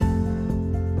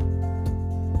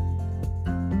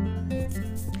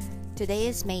Today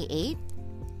is May 8th,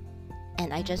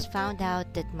 and I just found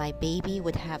out that my baby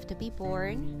would have to be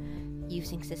born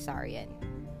using cesarean.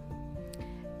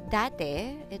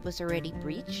 Dati, it was already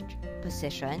breached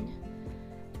position,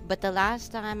 but the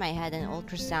last time I had an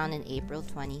ultrasound in April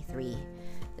 23,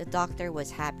 the doctor was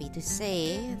happy to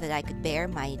say that I could bear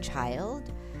my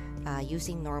child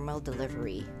using normal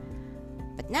delivery.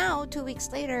 But now, 2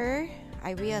 weeks later,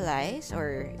 I realized,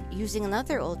 or using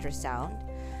another ultrasound,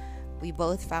 we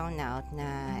both found out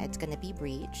na it's gonna be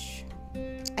breech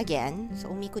again.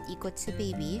 So umikot-ikot si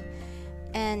baby,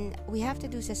 and we have to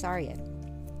do cesarean.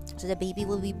 So the baby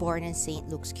will be born in St.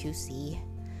 Luke's QC.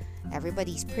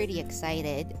 Everybody's pretty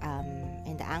excited.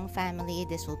 In the Ang family,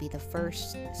 this will be the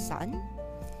first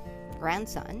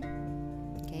grandson.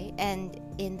 Okay, and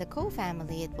in the Ko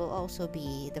family, it will also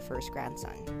be the first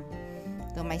grandson.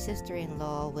 Though my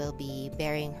sister-in-law will be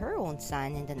bearing her own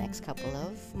son in the next couple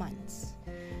of months.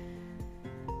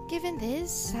 Given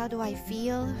this, how do I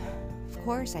feel? Of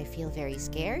course, I feel very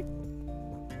scared.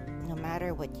 No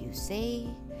matter what you say,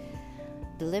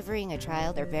 delivering a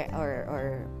child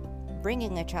or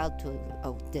bringing a child to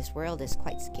this world is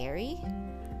quite scary.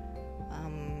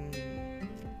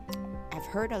 I've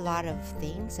heard a lot of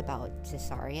things about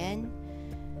cesarean.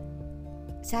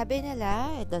 Sabi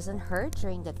nila, it doesn't hurt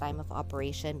during the time of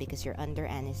operation because you're under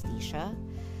anesthesia.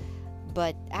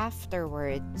 But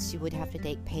afterwards, you would have to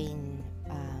take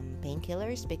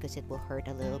painkillers because it will hurt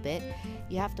a little bit.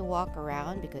 You have to walk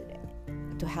around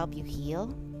to help you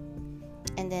heal.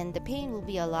 And then the pain will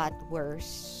be a lot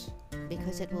worse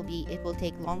because it will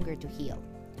take longer to heal.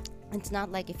 It's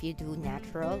not like if you do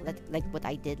natural, like what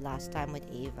I did last time with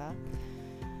Ava.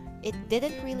 It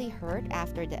didn't really hurt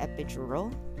after the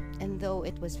epidural. And though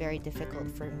it was very difficult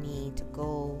for me to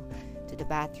go to the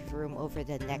bathroom over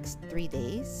the next 3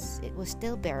 days, it was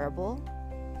still bearable.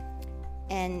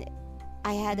 And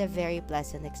I had a very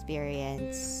pleasant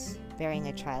experience bearing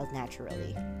a child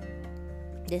naturally.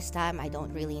 This time, I don't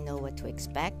really know what to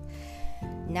expect.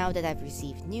 Now that I've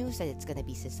received news that it's going to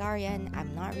be cesarean,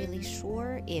 I'm not really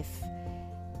sure if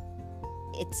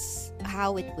it's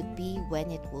how it would be when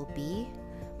it will be.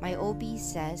 My OB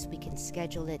says we can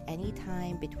schedule it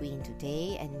anytime between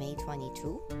today and May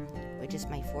 22, which is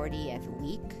my 40th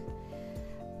week.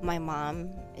 My mom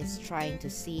is trying to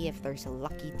see if there's a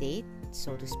lucky date,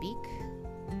 so to speak.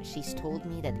 She's told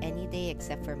me that any day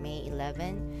except for May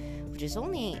 11, which is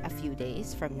only a few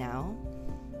days from now,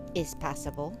 is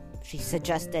passable. She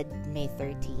suggested May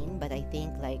 13, but I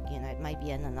think it might be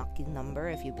an unlucky number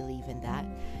if you believe in that.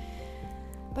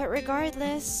 But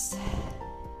regardless,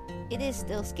 it is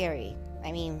still scary.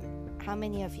 I mean, how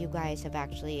many of you guys have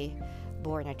actually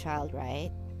born a child,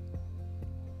 right?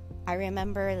 I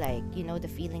remember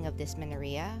the feeling of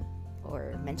dysmenorrhea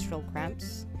or menstrual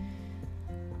cramps.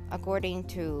 According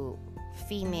to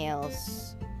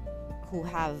females who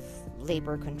have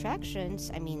labor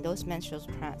contractions, I mean, those menstrual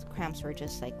cramps were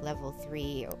just like level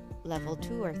 3, or level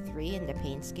 2 or 3 in the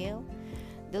pain scale.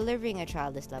 Delivering a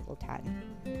child is level 10.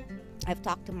 I've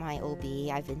talked to my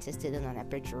OB. I've insisted on an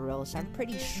epidural, so I'm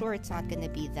pretty sure it's not going to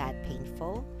be that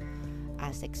painful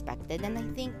as expected. And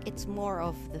I think it's more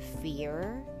of the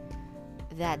fear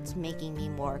that's making me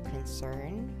more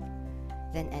concerned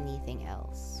than anything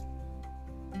else.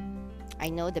 I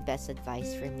know the best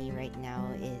advice for me right now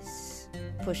is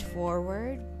push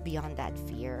forward beyond that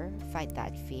fear. Fight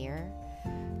that fear.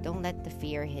 Don't let the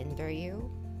fear hinder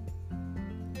you.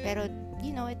 Pero,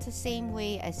 it's the same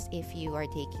way as if you are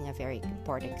taking a very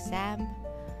important exam.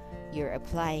 You're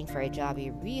applying for a job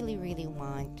you really, really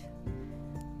want.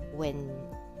 When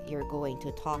you're going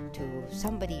to talk to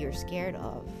somebody you're scared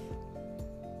of.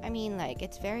 I mean,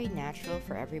 it's very natural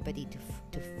for everybody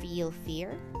to feel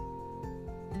fear.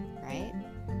 Right?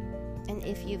 And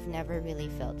if you've never really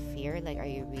felt fear, are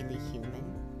you really human?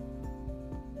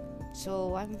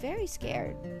 So I'm very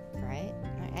scared, right?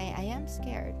 I am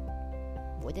scared.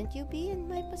 Wouldn't you be in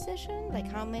my position?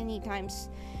 How many times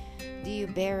do you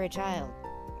bear a child?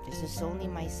 This is only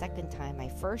my second time. My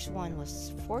first one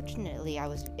was, fortunately,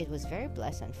 it was very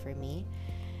pleasant for me.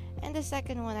 And the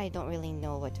second one, I don't really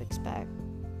know what to expect.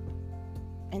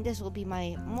 And this will be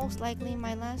most likely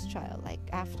my last child.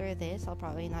 After this, I'll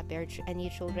probably not bear any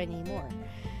children anymore.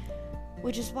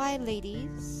 Which is why,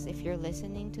 ladies, if you're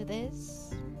listening to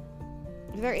this,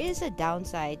 there is a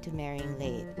downside to marrying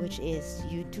late, which is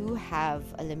you do have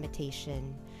a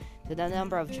limitation to the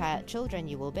number of children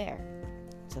you will bear.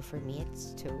 So for me,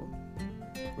 it's 2.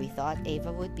 We thought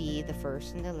Ava would be the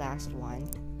first and the last one.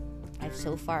 I've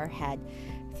so far had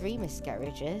 3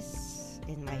 miscarriages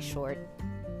in my short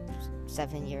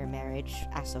 7-year marriage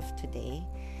as of today.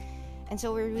 And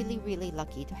so we're really, really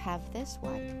lucky to have this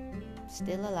one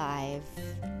still alive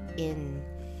in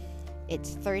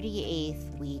its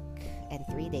 38th week and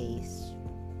 3 days,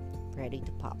 ready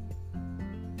to pop.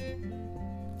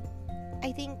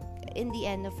 I think in the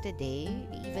end of the day,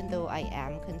 even though I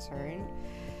am concerned,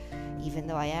 even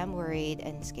though I am worried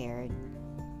and scared,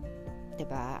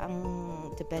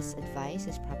 diba, the best advice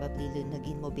is probably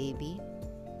lunagin mo, baby.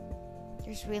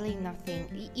 There's really nothing,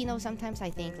 sometimes I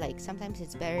think like sometimes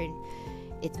it's better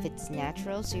if it's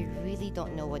natural, so you really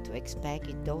don't know what to expect.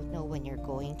 You don't know when you're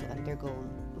going to undergo,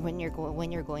 when you're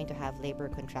going to have labor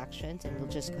contractions, and you'll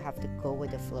just have to go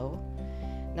with the flow.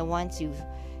 Now once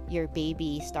your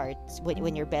baby starts,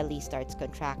 when your belly starts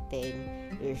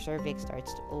contracting, your cervix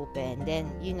starts to open,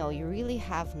 then you really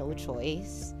have no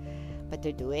choice but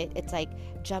to do it. It's like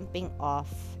jumping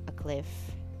off a cliff,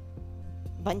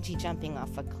 bungee jumping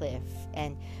off a cliff,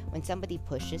 and when somebody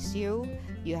pushes you,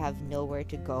 you have nowhere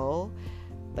to go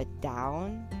but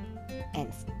down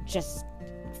and just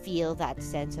feel that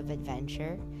sense of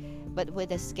adventure. But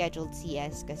with a scheduled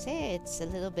CS, kasi it's a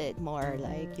little bit more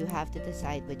like you have to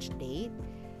decide which date.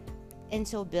 And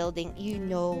so building,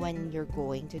 when you're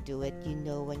going to do it,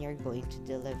 when you're going to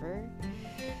deliver.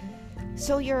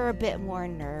 So you're a bit more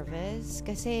nervous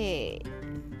kasi,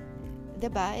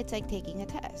 diba, it's like taking a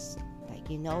test. Like,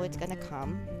 it's gonna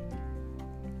come.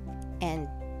 And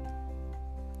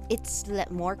it's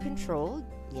more controlled,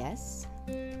 yes.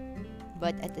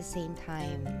 But at the same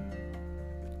time,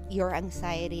 your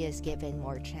anxiety is given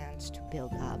more chance to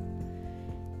build up.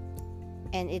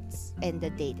 And the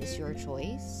date is your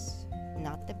choice,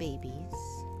 not the baby's.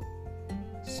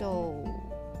 So,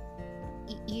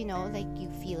 like you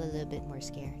feel a little bit more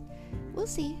scared. We'll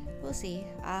see.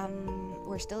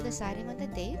 We're still deciding on the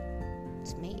date.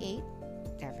 It's May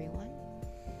 8th, everyone.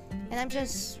 And I'm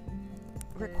just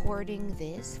recording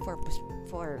this for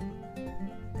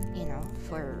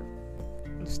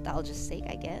nostalgia's sake,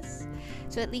 I guess.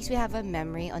 So at least we have a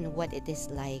memory on what it is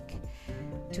like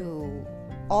to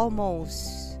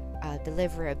almost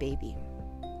deliver a baby.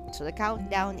 So the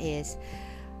countdown is,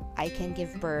 I can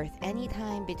give birth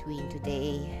anytime between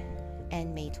today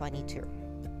and May 22.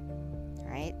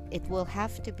 Right? It will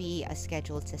have to be a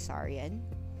scheduled cesarean,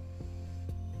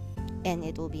 and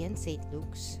it will be in St.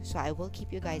 Luke's. So I will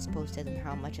keep you guys posted on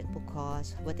how much it will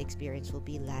cost, what the experience will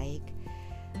be like.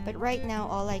 But right now,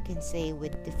 all I can say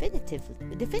with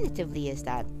definitively is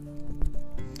that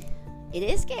it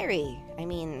is scary. I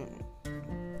mean,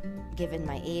 given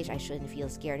my age, I shouldn't feel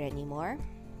scared anymore,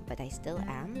 but I still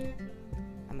am.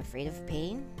 I'm afraid of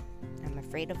pain. I'm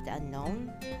afraid of the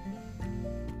unknown.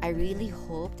 I really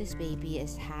hope this baby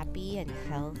is happy and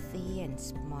healthy and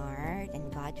smart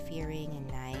and God-fearing and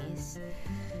nice.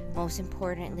 Most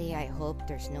importantly, I hope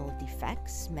there's no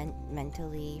defects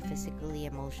mentally, physically,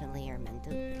 emotionally, or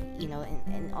mentally,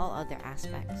 in all other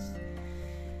aspects.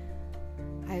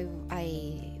 I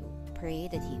pray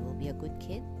that he will be a good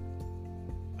kid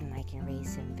and I can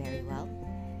raise him very well.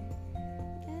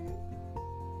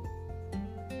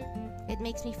 And it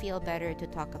makes me feel better to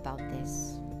talk about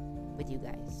this with you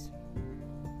guys.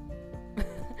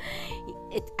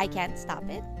 I can't stop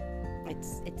it.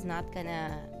 It's not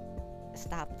gonna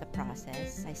stop the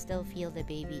process. I still feel the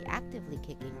baby actively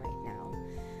kicking right now,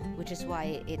 which is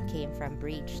why it came from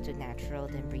breech to natural,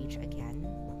 then breech again.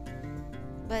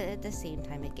 But at the same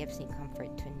time, it gives me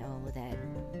comfort to know that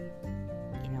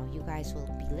you guys will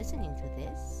be listening to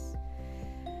this,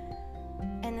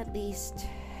 and at least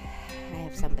I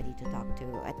have somebody to talk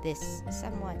to at this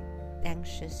somewhat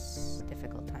anxious,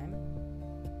 difficult time.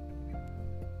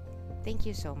 Thank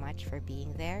you so much for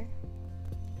being there.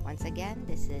 Once again,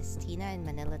 this is Tina in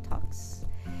Manila Talks,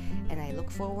 and I look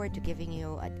forward to giving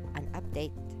you an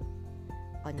update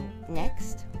on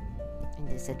next in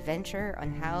this adventure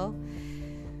on how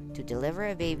to deliver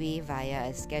a baby via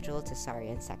a scheduled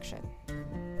cesarean section.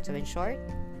 So in short,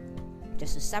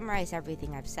 just to summarize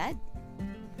everything I've said,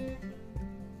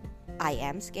 I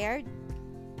am scared.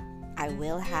 I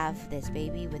will have this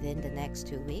baby within the next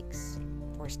 2 weeks.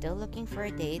 We're still looking for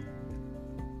a date,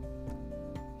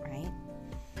 right?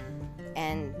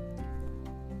 And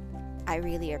I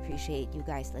really appreciate you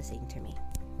guys listening to me.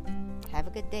 Have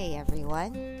a good day,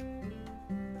 everyone.